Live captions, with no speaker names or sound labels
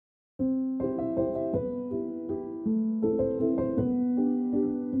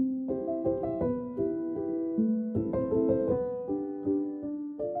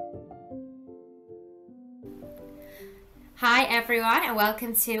everyone, and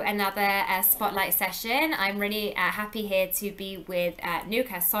welcome to another Spotlight session. I'm really happy here to be with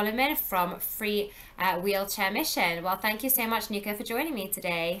Nuka Solomon from Free Wheelchair Mission. Well, thank you so much, Nuka, for joining me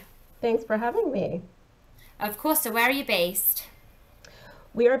today. Thanks for having me. Of course. So where are you based?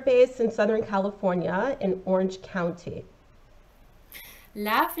 We are based in Southern California in Orange County.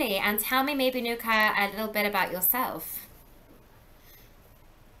 Lovely. And tell me maybe, Nuka, a little bit about yourself.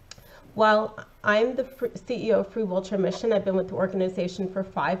 Well, I'm the CEO of Free Wheelchair Mission. I've been with the organization for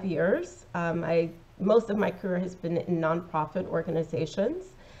 5 years. Most of my career has been in nonprofit organizations.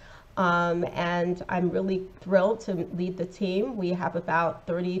 And I'm really thrilled to lead the team. We have about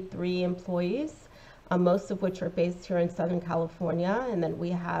 33 employees, most of which are based here in Southern California. And then we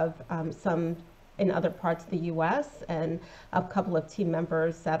have some in other parts of the US and a couple of team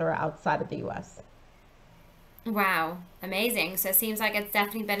members that are outside of the US. Wow, amazing. So it seems like it's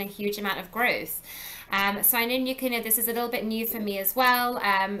definitely been a huge amount of growth. So I know this is a little bit new for me as well,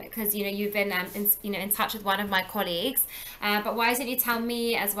 because you've been in touch with one of my colleagues. But why don't you tell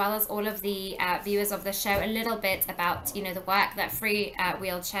me, as well as all of the viewers of the show, a little bit about the work that Free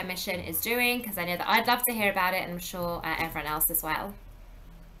Wheelchair Mission is doing? Because I know that I'd love to hear about it, and I'm sure everyone else as well.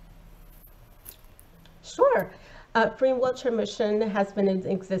 Sure. Free Wheelchair Mission has been in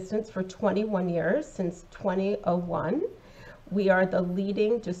existence for 21 years, since 2001. We are the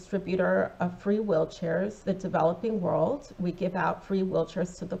leading distributor of free wheelchairs, the developing world. We give out free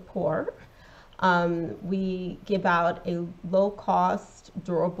wheelchairs to the poor. We give out a low-cost,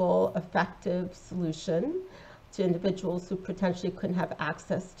 durable, effective solution to individuals who potentially couldn't have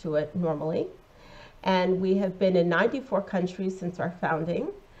access to it normally. And we have been in 94 countries since our founding.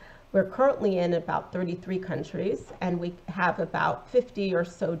 We're currently in about 33 countries, and we have about 50 or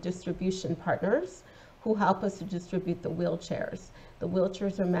so distribution partners who help us to distribute the wheelchairs. The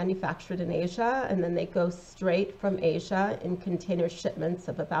wheelchairs are manufactured in Asia, and then they go straight from Asia in container shipments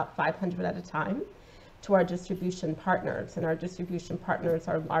of about 500 at a time to our distribution partners. And our distribution partners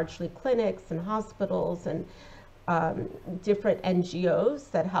are largely clinics and hospitals and different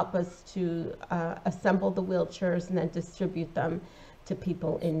NGOs that help us to assemble the wheelchairs and then distribute them to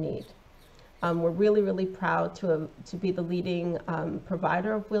people in need. We're really, really proud to be the leading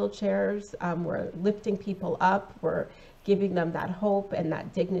provider of wheelchairs. We're lifting people up. We're giving them that hope and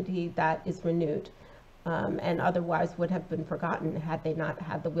that dignity that is renewed and otherwise would have been forgotten had they not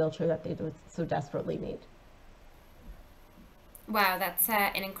had the wheelchair that they so desperately need. Wow, that's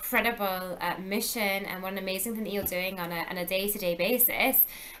an incredible mission, and what an amazing thing that you're doing on a day-to-day basis.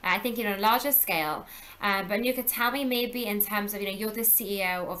 I think on a larger scale. But you could tell me maybe in terms of, you're the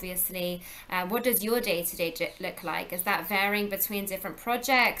CEO, obviously. What does your day-to-day look like? Is that varying between different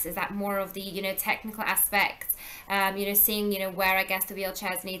projects? Is that more of the, technical aspect? Seeing, where I guess the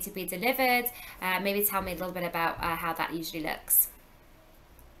wheelchairs need to be delivered. Maybe tell me a little bit about how that usually looks.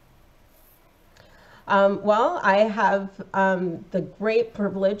 Well, I have the great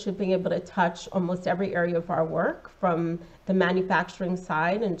privilege of being able to touch almost every area of our work, from the manufacturing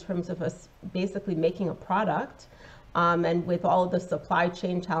side in terms of us basically making a product. And with all of the supply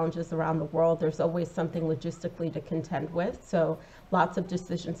chain challenges around the world, there's always something logistically to contend with. So lots of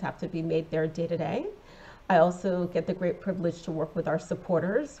decisions have to be made there day to day. I also get the great privilege to work with our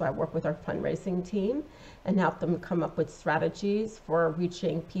supporters. So I work with our fundraising team and help them come up with strategies for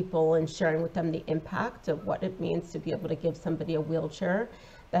reaching people and sharing with them the impact of what it means to be able to give somebody a wheelchair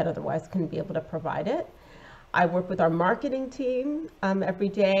that otherwise couldn't be able to provide it. I work with our marketing team every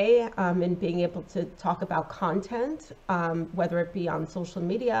day in being able to talk about content, whether it be on social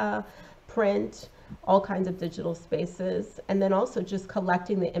media, print, all kinds of digital spaces, and then also just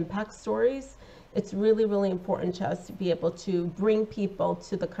collecting the impact stories. It's really, really important to us to be able to bring people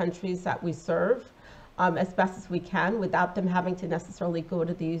to the countries that we serve as best as we can without them having to necessarily go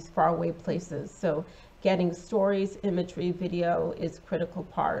to these faraway places. So getting stories, imagery, video is a critical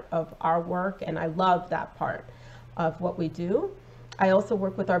part of our work, and I love that part of what we do. I also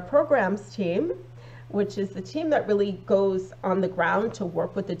work with our programs team, which is the team that really goes on the ground to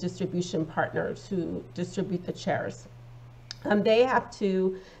work with the distribution partners who distribute the chairs. They have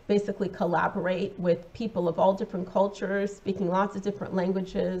to basically collaborate with people of all different cultures, speaking lots of different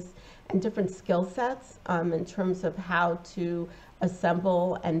languages and different skill sets in terms of how to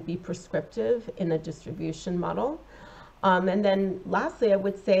assemble and be prescriptive in a distribution model. And then lastly, I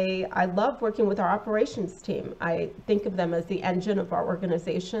would say I love working with our operations team. I think of them as the engine of our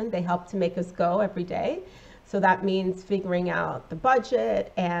organization. They help to make us go every day. So that means figuring out the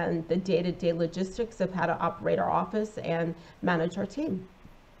budget and the day-to-day logistics of how to operate our office and manage our team.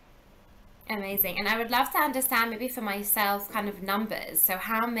 Amazing. And I would love to understand, maybe for myself, kind of numbers. So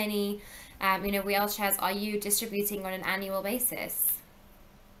how many wheelchairs are you distributing on an annual basis?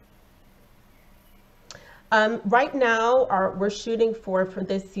 Right now, we're shooting for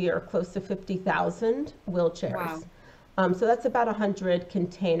this year close to 50,000 wheelchairs. Wow. So that's about 100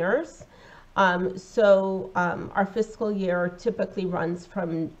 containers. Our fiscal year typically runs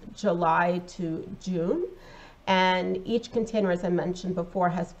from July to June. And each container, as I mentioned before,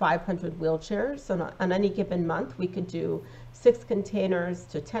 has 500 wheelchairs. So on any given month, we could do 6 containers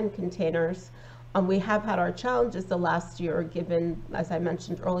to 10 containers. We have had our challenges the last year, given, as I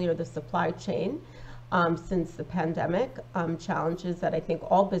mentioned earlier, the supply chain. Since the pandemic, challenges that I think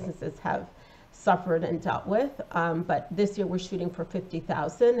all businesses have suffered and dealt with. But this year we're shooting for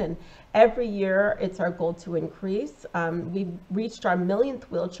 50,000, and every year it's our goal to increase. We reached our millionth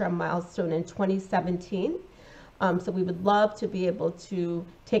wheelchair milestone in 2017. So we would love to be able to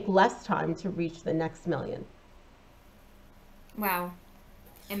take less time to reach the next million. Wow,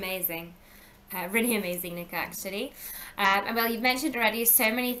 amazing. Really amazing, Nuka, actually. And well, you've mentioned already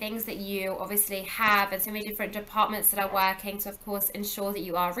so many things that you obviously have and so many different departments that are working to, of course, ensure that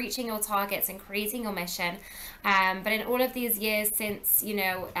you are reaching your targets and creating your mission. But in all of these years since,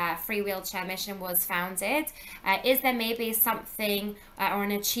 Free Wheelchair Mission was founded, is there maybe something or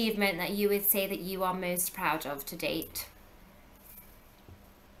an achievement that you would say that you are most proud of to date?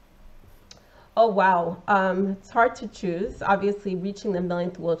 Oh, wow. It's hard to choose. Obviously, reaching the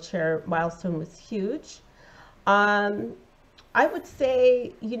millionth wheelchair milestone was huge. I would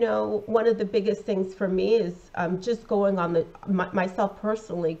say, one of the biggest things for me is just going on myself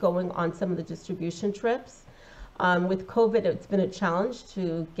personally, going on some of the distribution trips. With COVID, it's been a challenge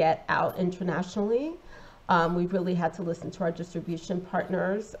to get out internationally. We've really had to listen to our distribution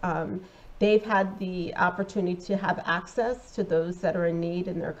partners. They've had the opportunity to have access to those that are in need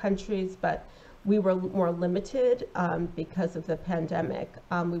in their countries, but we were more limited because of the pandemic.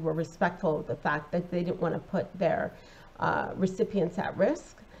 We were respectful of the fact that they didn't want to put their recipients at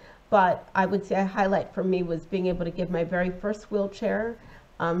risk. But I would say a highlight for me was being able to give my very first wheelchair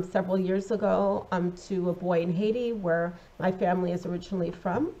several years ago to a boy in Haiti, where my family is originally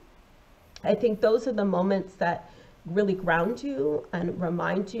from. I think those are the moments that really ground you and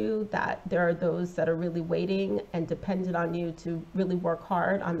remind you that there are those that are really waiting and dependent on you to really work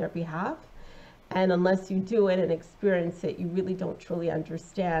hard on their behalf. And unless you do it and experience it, you really don't truly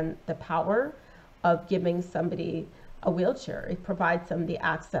understand the power of giving somebody a wheelchair. It provides them the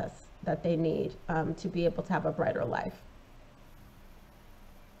access that they need to be able to have a brighter life.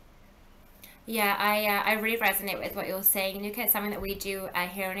 Yeah, I really resonate with what you're saying, Nuka. It's something that we do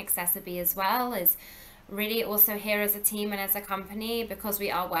here in accessiBe as well, is really also here as a team and as a company, because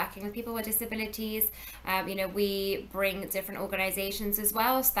we are working with people with disabilities. We bring different organizations as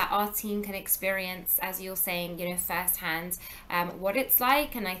well, so that our team can experience, as you're saying, firsthand what it's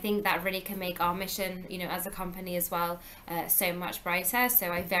like. And I think that really can make our mission, as a company as well, so much brighter.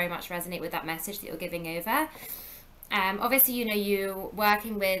 So I very much resonate with that message that you're giving over. Obviously, you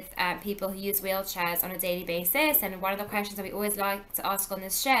working with people who use wheelchairs on a daily basis, and one of the questions that we always like to ask on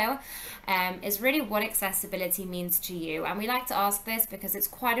this show is really what accessibility means to you. And we like to ask this because it's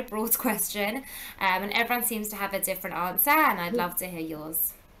quite a broad question, and everyone seems to have a different answer, and I'd love to hear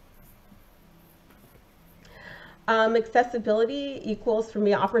yours. Accessibility equals, for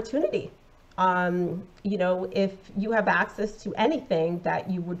me, opportunity. If you have access to anything that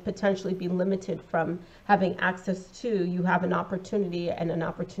you would potentially be limited from having access to, you have an opportunity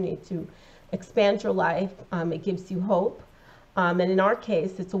to expand your life. It gives you hope. And in our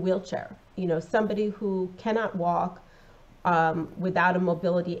case, it's a wheelchair. Somebody who cannot walk without a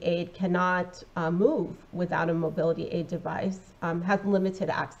mobility aid, cannot move without a mobility aid device, has limited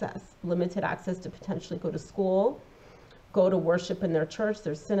access to potentially go to school, go to worship in their church,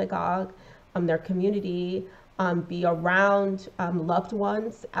 their synagogue, their community, be around loved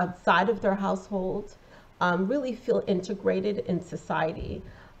ones outside of their household, really feel integrated in society.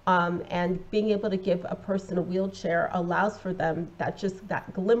 And being able to give a person a wheelchair allows for them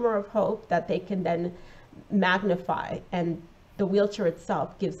that glimmer of hope that they can then magnify, and the wheelchair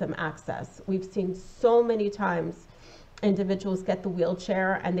itself gives them access. We've seen so many times individuals get the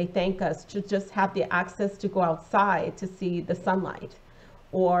wheelchair and they thank us to just have the access to go outside to see the sunlight,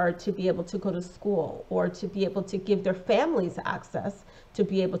 or to be able to go to school, or to be able to give their families access to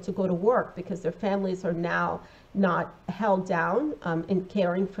be able to go to work, because their families are now not held down in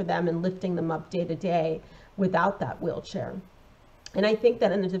caring for them and lifting them up day to day without that wheelchair. And I think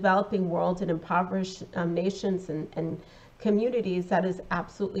that in the developing world and impoverished nations and communities, that is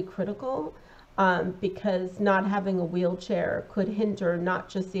absolutely critical. because not having a wheelchair could hinder not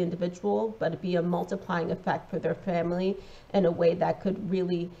just the individual, but be a multiplying effect for their family in a way that could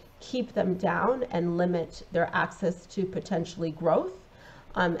really keep them down and limit their access to potentially growth,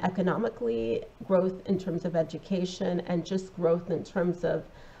 economically, growth in terms of education, and just growth in terms of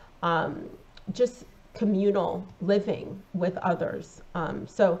just communal living with others.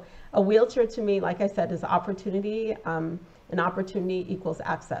 So a wheelchair to me, like I said, is opportunity, and opportunity equals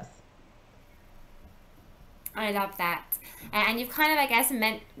access. I love that. And you've kind of, I guess,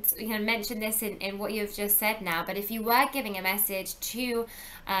 mentioned this in what you've just said now, but if you were giving a message to,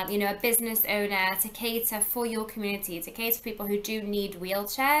 a business owner to cater for your community, to cater for people who do need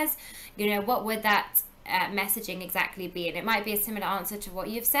wheelchairs, what would that messaging exactly be? And it might be a similar answer to what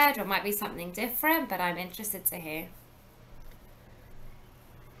you've said, or it might be something different, but I'm interested to hear.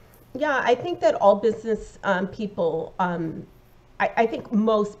 Yeah, I think that all business people, I think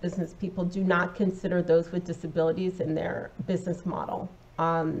most business people do not consider those with disabilities in their business model.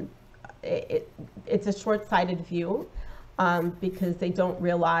 It's a short-sighted view because they don't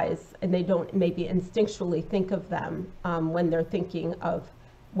realize, and they don't maybe instinctually think of them when they're thinking of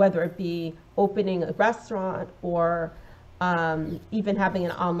whether it be opening a restaurant or even having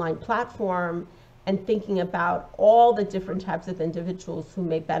an online platform, and thinking about all the different types of individuals who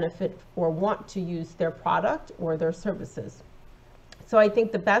may benefit or want to use their product or their services. So I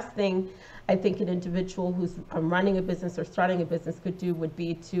think the best thing I think an individual who's running a business or starting a business could do would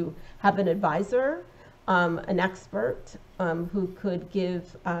be to have an advisor, an expert who could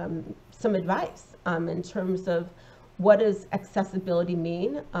give some advice in terms of what does accessibility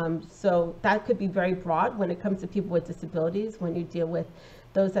mean. So that could be very broad when it comes to people with disabilities, when you deal with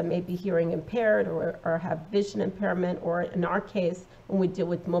those that may be hearing impaired or have vision impairment, or in our case, when we deal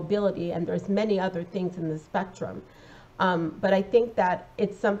with mobility, and there's many other things in the spectrum. But I think that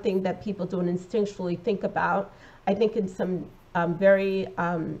it's something that people don't instinctually think about. I think in some very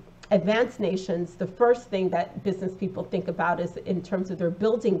advanced nations, the first thing that business people think about is in terms of their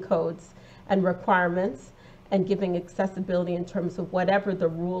building codes and requirements, and giving accessibility in terms of whatever the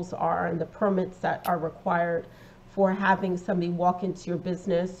rules are and the permits that are required for having somebody walk into your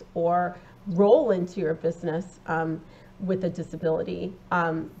business or roll into your business with a disability.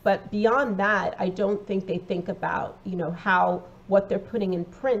 But beyond that, I don't think they think about, how what they're putting in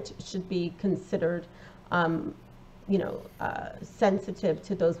print should be considered, sensitive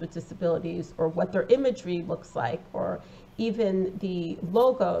to those with disabilities, or what their imagery looks like, or even the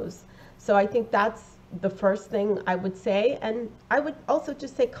logos. So I think that's the first thing I would say. And I would also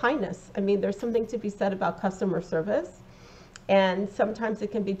just say kindness. I mean, there's something to be said about customer service. And sometimes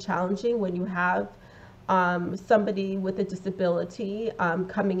it can be challenging when you have somebody with a disability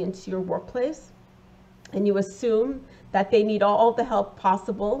coming into your workplace, and you assume that they need all the help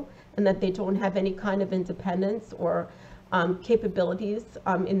possible and that they don't have any kind of independence or capabilities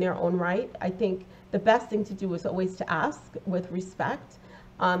in their own right. I think the best thing to do is always to ask with respect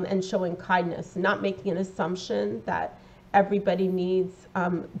and showing kindness, not making an assumption that everybody needs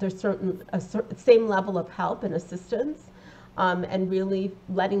the same level of help and assistance. And really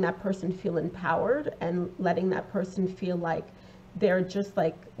letting that person feel empowered, and letting that person feel like they're just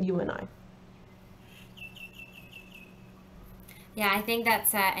like you and I. Yeah, I think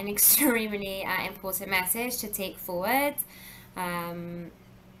that's an extremely important message to take forward, and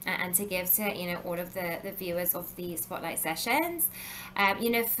to give to all of the viewers of the Spotlight sessions.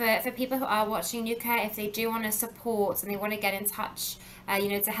 For people who are watching, Nuka, if they do want to support and they want to get in touch,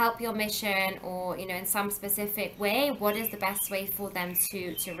 to help your mission, or in some specific way, what is the best way for them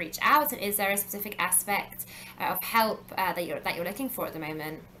to reach out? And is there a specific aspect of help that you're looking for at the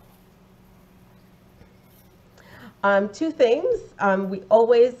moment? Two things. We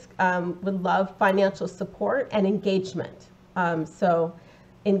always would love financial support and engagement. So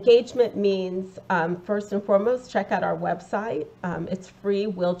engagement means, first and foremost, check out our website. It's free,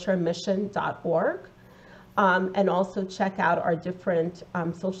 wheelchairmission.org. And also check out our different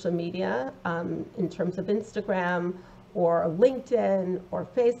social media in terms of Instagram or LinkedIn or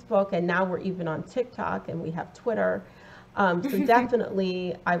Facebook. And now we're even on TikTok, and we have Twitter. So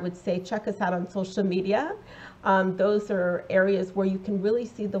definitely, I would say check us out on social media. Those are areas where you can really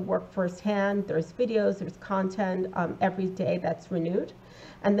see the work firsthand. There's videos, there's content every day that's renewed.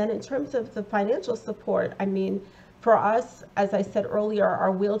 And then in terms of the financial support, I mean, for us, as I said earlier,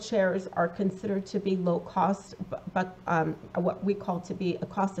 our wheelchairs are considered to be low cost, but what we call to be a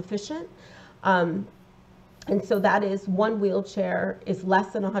cost efficient. And so that is, one wheelchair is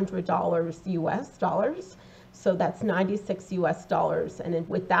less than $100 US dollars. So that's 96 US dollars. And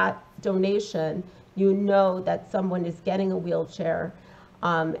with that donation, you know that someone is getting a wheelchair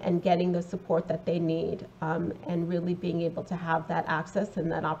and getting the support that they need, and really being able to have that access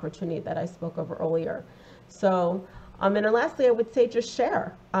and that opportunity that I spoke of earlier. So, and then lastly, I would say just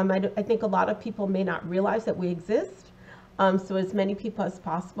share. I think a lot of people may not realize that we exist. So as many people as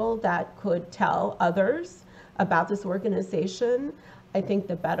possible that could tell others about this organization, I think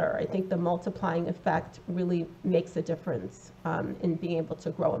the better. I think the multiplying effect really makes a difference in being able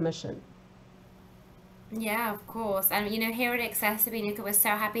to grow a mission. Yeah, of course. And here at accessiBe, Nuka, we're so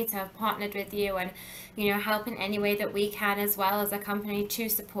happy to have partnered with you and help in any way that we can, as well as a company, to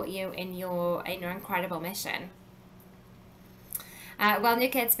support you in your incredible mission. Well,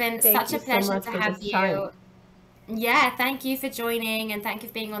 Nuka, it's been Thank such you a so pleasure much to for have this time. you. Yeah, thank you for joining and thank you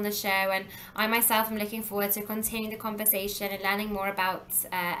for being on the show. And I myself am looking forward to continuing the conversation and learning more about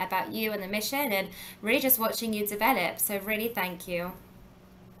you and the mission, and really just watching you develop. So really, thank you.